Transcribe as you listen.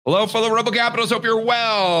Hello, fellow Rebel Capitals. Hope you're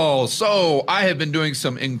well. So I have been doing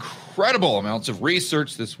some incredible amounts of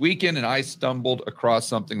research this weekend, and I stumbled across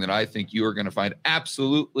something that I think you are going to find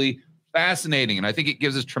absolutely fascinating. And I think it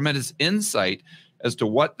gives us tremendous insight as to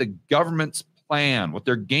what the government's plan, what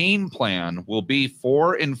their game plan will be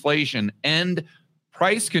for inflation and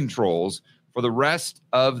price controls for the rest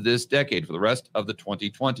of this decade, for the rest of the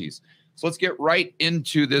 2020s. So let's get right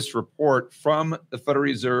into this report from the Federal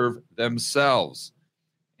Reserve themselves.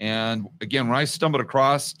 And again, when I stumbled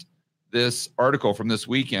across this article from this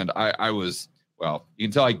weekend, I was, well, you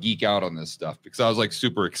can tell I geek out on this stuff because I was like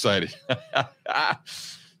super excited.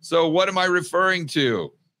 So what am I referring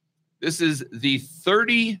to? This is the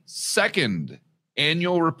 32nd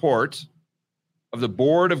annual report of the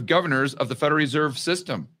Board of Governors of the Federal Reserve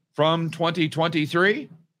System from 2023.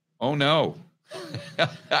 Oh no.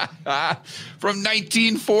 From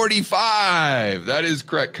 1945. That is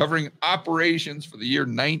correct. Covering operations for the year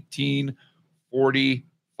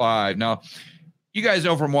 1945. Now, you guys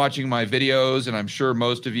know from watching my videos, and I'm sure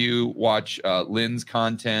most of you watch Lynn's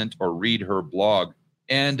content or read her blog.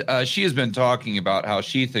 And she has been talking about how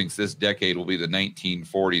she thinks this decade will be the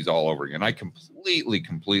 1940s all over again. I completely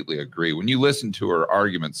agree. When you listen to her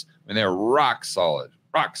arguments, I mean, they're rock solid.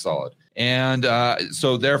 And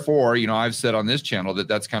so therefore, you know, I've said on this channel that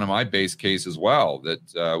that's kind of my base case as well,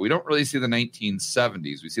 that we don't really see the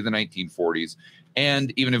 1970s. We see the 1940s.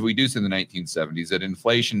 And even if we do see the 1970s, that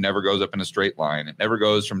inflation never goes up in a straight line. It never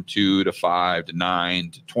goes from 2 to 5 to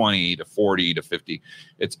 9 to 20 to 40 to 50.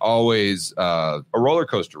 It's always a roller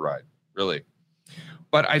coaster ride, really.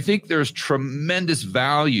 But I think there's tremendous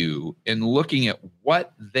value in looking at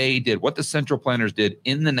what they did, what the central planners did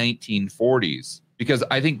in the 1940s, because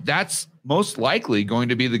I think that's most likely going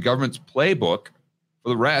to be the government's playbook for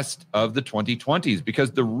the rest of the 2020s,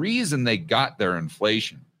 because the reason they got their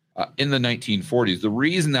inflation in the 1940s, the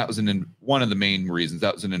reason that was one of the main reasons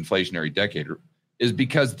that was an inflationary decade is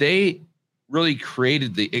because they really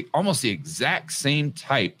created almost the exact same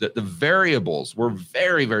type, that the variables were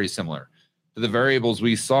very, very similar to the variables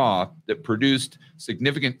we saw that produced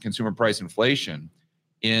significant consumer price inflation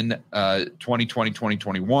in 2020,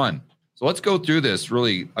 2021. So let's go through this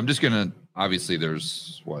really. I'm just going to, obviously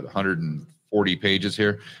there's 140 pages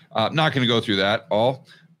here. I'm not going to go through that all,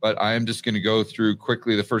 but I am just going to go through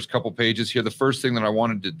quickly the first couple pages here. The first thing that I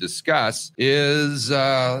wanted to discuss is,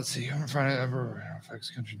 let's see,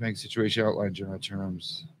 affects country's bank situation, outline general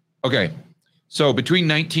terms. Okay, so between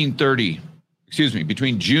June 30,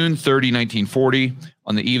 1940,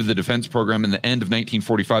 on the eve of the defense program, and the end of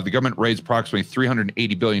 1945, the government raised approximately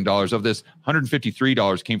 $380 billion. Of this,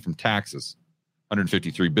 $153 came from taxes.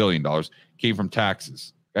 $153 billion came from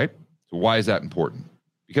taxes, okay? So why is that important?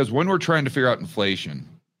 Because when we're trying to figure out inflation,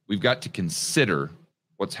 we've got to consider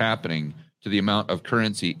what's happening to the amount of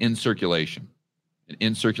currency in circulation. And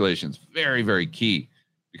in circulation is very, very key,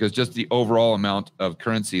 because just the overall amount of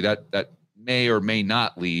currency that may or may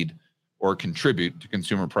not lead or contribute to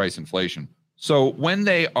consumer price inflation. So when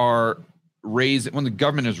the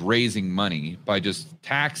government is raising money by just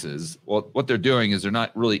taxes, well, what they're doing is they're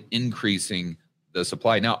not really increasing the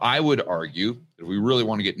supply. Now, I would argue that if we really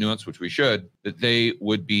want to get nuanced, which we should, that they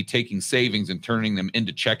would be taking savings and turning them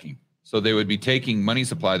into checking. So they would be taking money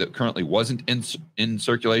supply that currently wasn't in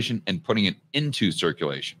circulation and putting it into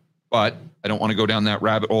circulation. But I don't want to go down that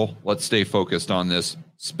rabbit hole. Let's stay focused on this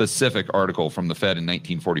specific article from the Fed in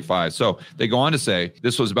 1945. So they go on to say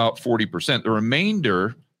this was about 40%. The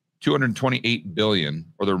remainder, $228 billion,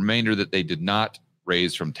 or the remainder that they did not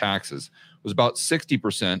raise from taxes, was about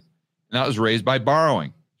 60%, and that was raised by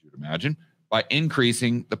borrowing, you would imagine, by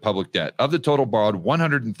increasing the public debt. Of the total borrowed,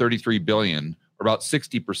 $133 billion, or about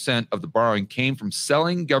 60% of the borrowing, came from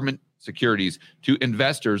selling government securities to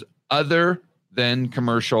investors other than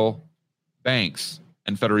commercial banks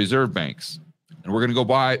and Federal Reserve banks. And we're going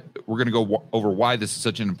to go over why this is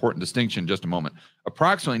such an important distinction in just a moment.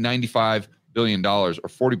 Approximately $95 billion, or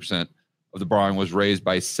 40% of the borrowing, was raised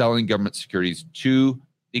by selling government securities to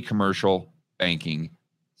the commercial banking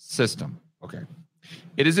system. Okay.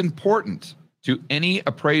 It is important to any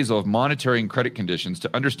appraisal of monetary and credit conditions to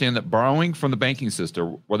understand that borrowing from the banking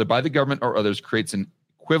system, whether by the government or others, creates an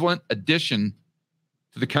equivalent addition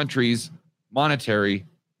to the country's monetary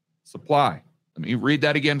supply. Let me read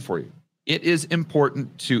that again for you. It is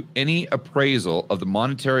important to any appraisal of the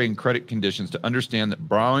monetary and credit conditions to understand that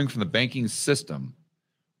borrowing from the banking system,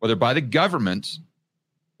 whether by the government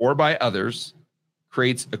or by others,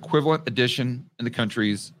 creates equivalent addition in the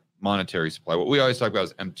country's monetary supply. What we always talk about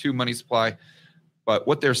is M2 money supply. But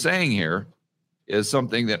what they're saying here is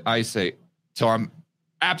something that I say till I'm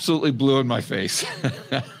absolutely blew in my face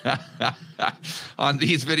on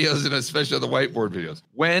these videos, and especially the whiteboard videos.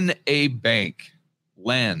 When a bank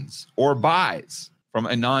lends or buys from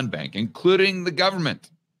a non-bank, including the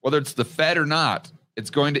government, whether it's the Fed or not, it's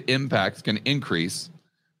going to increase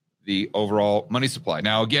the overall money supply.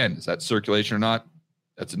 Now, again, is that circulation or not?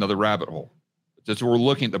 That's another rabbit hole. But just we're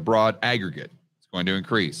looking at the broad aggregate. It's going to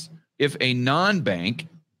increase. If a non-bank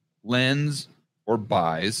lends or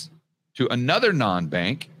buys to another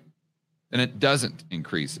non-bank, then it doesn't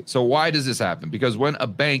increase it. So why does this happen? Because when a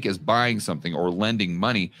bank is buying something or lending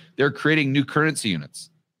money, they're creating new currency units.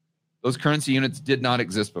 Those currency units did not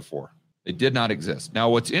exist before. They did not exist. Now,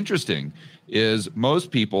 what's interesting is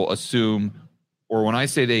most people assume, or when I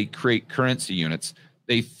say they create currency units,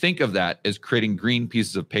 they think of that as creating green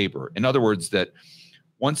pieces of paper. In other words, that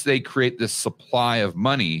once they create this supply of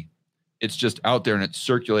money, it's just out there and it's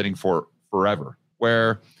circulating for forever.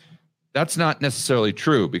 Where that's not necessarily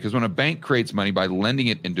true, because when a bank creates money by lending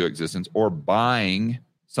it into existence or buying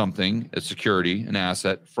something, a security, an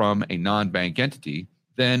asset from a non-bank entity,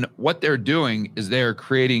 then what they're doing is they're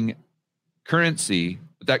creating currency,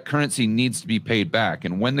 but that currency needs to be paid back.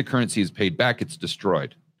 And when the currency is paid back, it's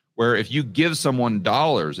destroyed. Where if you give someone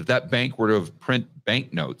dollars, if that bank were to print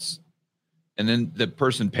banknotes, and then the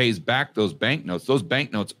person pays back those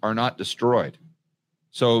banknotes are not destroyed.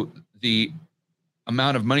 So the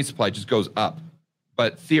amount of money supply just goes up.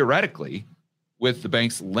 But theoretically, with the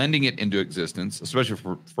banks lending it into existence, especially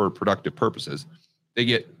for productive purposes, they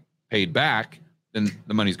get paid back, then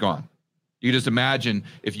the money's gone. You just imagine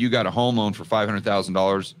if you got a home loan for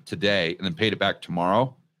 $500,000 today and then paid it back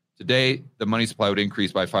tomorrow. Today, the money supply would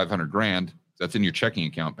increase by $500,000. That's in your checking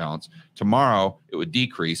account balance. Tomorrow, it would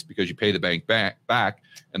decrease because you pay the bank back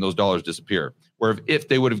and those dollars disappear. Where if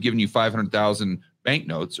they would have given you 500,000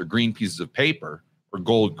 banknotes or green pieces of paper or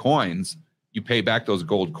gold coins, you pay back those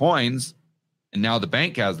gold coins, and now the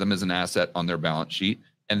bank has them as an asset on their balance sheet,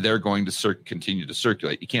 and they're going to continue to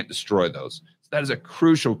circulate. You can't destroy those. So that is a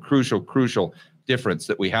crucial difference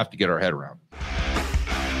that we have to get our head around.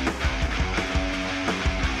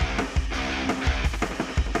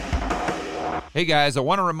 Hey guys, I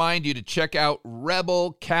want to remind you to check out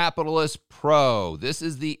Rebel Capitalist Pro. This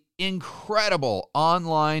is the incredible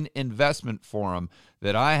online investment forum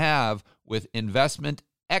that I have with investment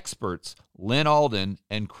experts Lynn Alden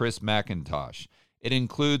and Chris McIntosh. It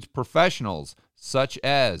includes professionals such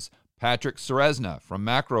as Patrick Ceresna from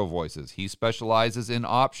Macro Voices. He specializes in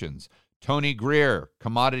options. Tony Greer,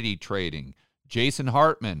 commodity trading. Jason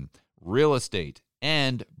Hartman, real estate.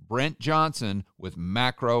 And Brent Johnson with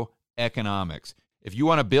macro economics. If you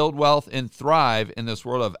want to build wealth and thrive in this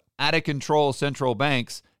world of out-of-control central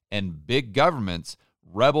banks and big governments,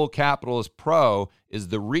 Rebel Capitalist Pro is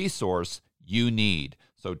the resource you need.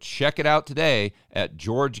 So check it out today at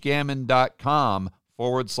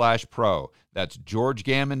georgegammon.com/pro. That's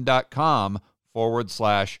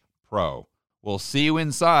georgegammon.com/pro. We'll see you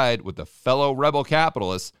inside with the fellow Rebel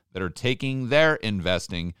capitalists that are taking their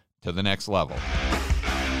investing to the next level.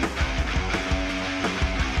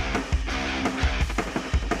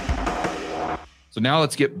 So now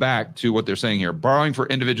let's get back to what they're saying here. Borrowing for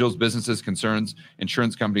individuals, businesses, concerns,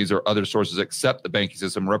 insurance companies, or other sources except the banking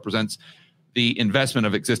system represents the investment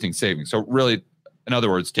of existing savings. So really, in other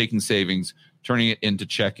words, taking savings, turning it into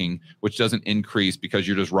checking, which doesn't increase because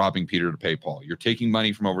you're just robbing Peter to pay Paul. You're taking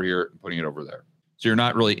money from over here and putting it over there. So you're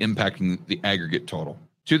not really impacting the aggregate total.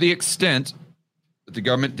 To the extent that the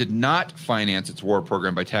government did not finance its war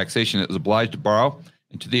program by taxation, it was obliged to borrow.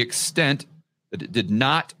 And to the extent that it did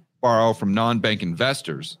not borrow from non-bank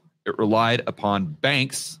investors, it relied upon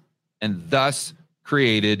banks and thus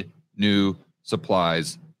created new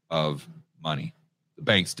supplies of money. The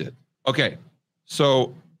banks did. Okay,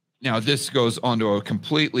 so now this goes on to a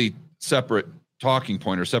completely separate talking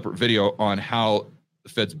point or separate video on how the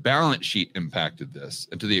Fed's balance sheet impacted this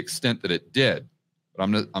and to the extent that it did. But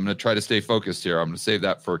I'm gonna try to stay focused here. I'm gonna save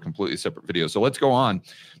that for a completely separate video. So let's go on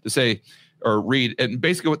to say or read, and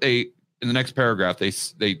basically what they in the next paragraph, they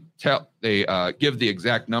give the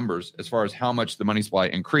exact numbers as far as how much the money supply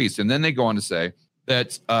increased, and then they go on to say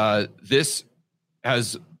that this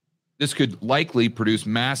could likely produce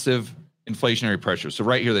massive inflationary pressure. So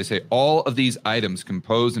right here they say all of these items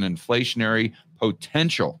compose an inflationary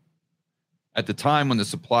potential at the time when the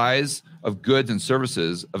supplies of goods and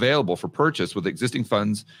services available for purchase with existing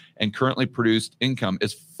funds and currently produced income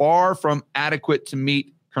is far from adequate to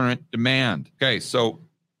meet current demand. Okay, so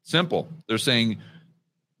simple. They're saying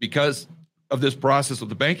because of this process of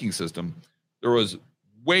the banking system, there was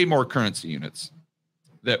way more currency units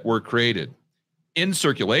that were created in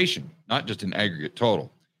circulation, not just in aggregate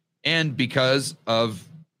total. And because of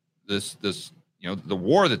the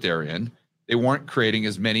war that they're in, they weren't creating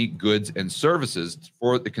as many goods and services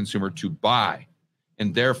for the consumer to buy.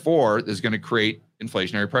 And therefore, there's going to create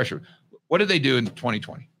inflationary pressure. What did they do in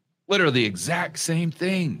 2020? Literally the exact same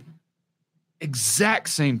thing. Exact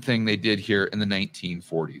same thing they did here in the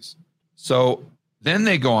 1940s. So then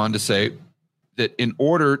they go on to say that in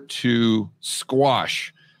order to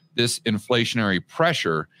squash this inflationary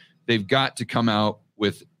pressure, they've got to come out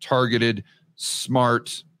with targeted,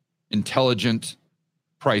 smart, intelligent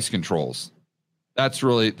price controls. That's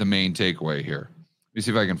really the main takeaway here. Let me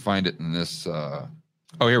see if I can find it in this.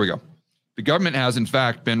 Here we go. The government has, in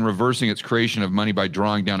fact, been reversing its creation of money by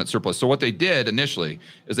drawing down its surplus. So what they did initially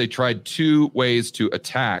is they tried two ways to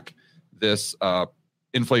attack this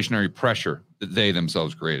inflationary pressure that they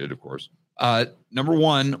themselves created, of course. Number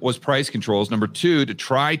one was price controls. Number two, to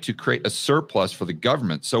try to create a surplus for the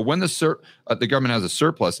government. So when the government has a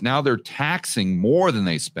surplus, now they're taxing more than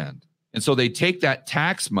they spend. And so they take that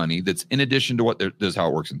tax money that's in addition to this is how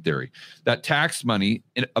it works in theory, that tax money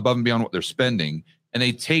above and beyond what they're spending, and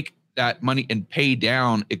they take that money and pay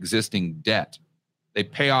down existing debt. They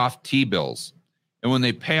pay off T-bills. And when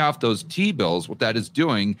they pay off those T-bills, what that is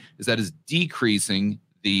doing is that is decreasing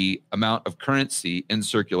the amount of currency in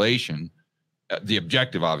circulation. The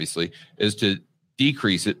objective, obviously, is to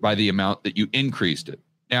decrease it by the amount that you increased it.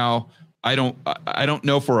 Now, I don't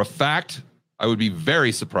know for a fact. I would be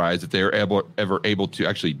very surprised if they are ever able to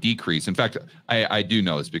actually decrease. In fact, I do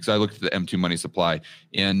know this because I looked at the M2 money supply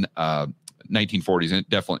in 1940s, and it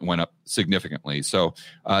definitely went up significantly. So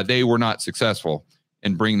they were not successful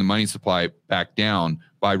in bringing the money supply back down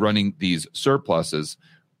by running these surpluses,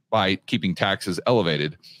 by keeping taxes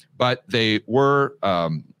elevated. But they were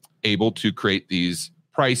able to create these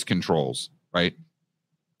price controls, right?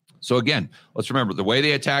 So again, let's remember the way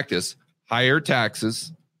they attack this: higher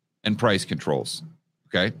taxes and price controls.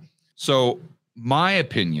 Okay. So my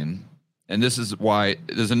opinion, and this is why,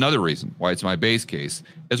 there's another reason why it's my base case,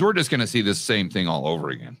 is we're just going to see this same thing all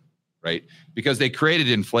over again, right? Because they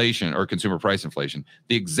created inflation or consumer price inflation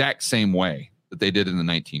the exact same way that they did in the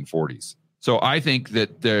 1940s. So I think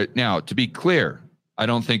that now, to be clear, I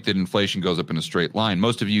don't think that inflation goes up in a straight line.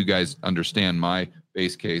 Most of you guys understand my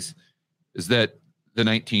base case is that the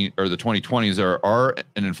 2020s are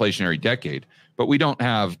an inflationary decade, but we don't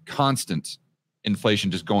have constant inflation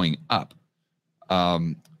just going up.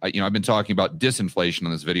 I've been talking about disinflation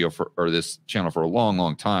on this video or this channel for a long,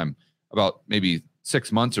 long time, about maybe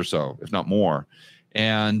 6 months or so, if not more.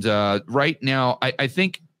 And right now, I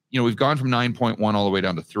think, we've gone from 9.1 all the way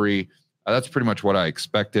down to 3. That's pretty much what I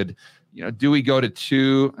expected. Do we go to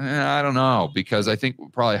 2? I don't know, because I think we'll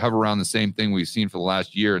probably hover around the same thing we've seen for the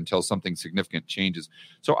last year until something significant changes.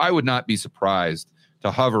 So I would not be surprised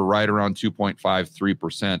to hover right around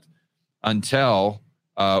 2.53% until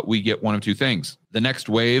we get one of two things: the next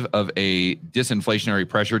wave of a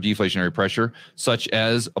deflationary pressure, such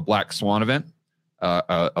as a black swan event,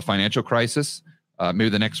 a financial crisis, maybe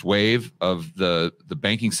the next wave of the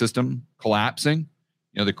banking system collapsing,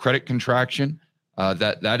 the credit contraction.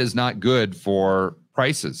 That is not good for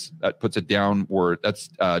prices. That puts a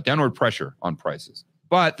downward pressure on prices.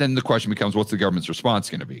 But then the question becomes, what's the government's response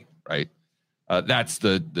going to be, right? That's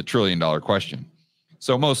the $1 trillion question.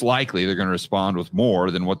 So most likely they're going to respond with more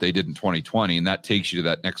than what they did in 2020, and that takes you to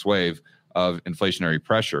that next wave of inflationary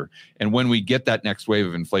pressure. And when we get that next wave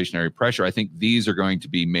of inflationary pressure, I think these are going to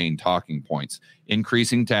be main talking points: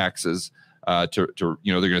 increasing taxes they're going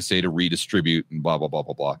to say to redistribute and blah, blah, blah,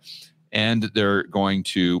 blah, blah. And they're going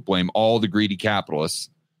to blame all the greedy capitalists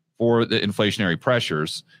for the inflationary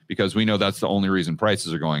pressures, because we know that's the only reason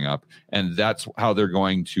prices are going up. And that's how they're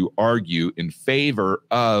going to argue in favor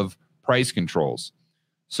of price controls.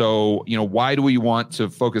 So, why do we want to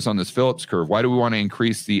focus on this Phillips curve? Why do we want to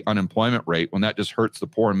increase the unemployment rate when that just hurts the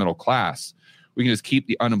poor and middle class? We can just keep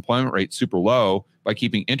the unemployment rate super low by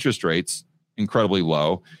keeping interest rates incredibly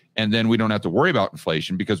low. And then we don't have to worry about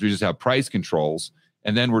inflation because we just have price controls.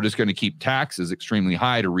 And then we're just going to keep taxes extremely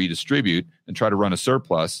high to redistribute and try to run a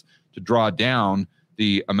surplus to draw down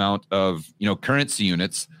the amount of, currency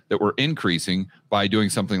units that we're increasing by doing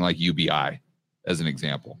something like UBI, as an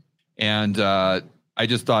example. And I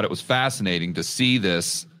just thought it was fascinating to see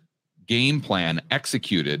this game plan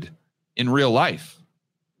executed in real life.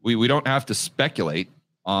 We don't have to speculate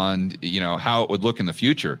on, how it would look in the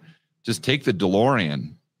future. Just take the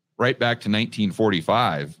DeLorean right back to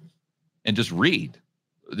 1945 and just read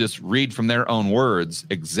from their own words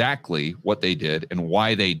exactly what they did and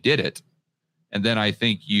why they did it. And then I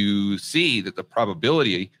think you see that the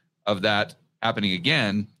probability of that happening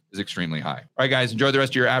again is extremely high. All right, guys, enjoy the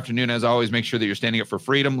rest of your afternoon. As always, make sure that you're standing up for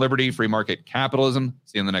freedom, liberty, free market capitalism.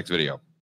 See you in the next video.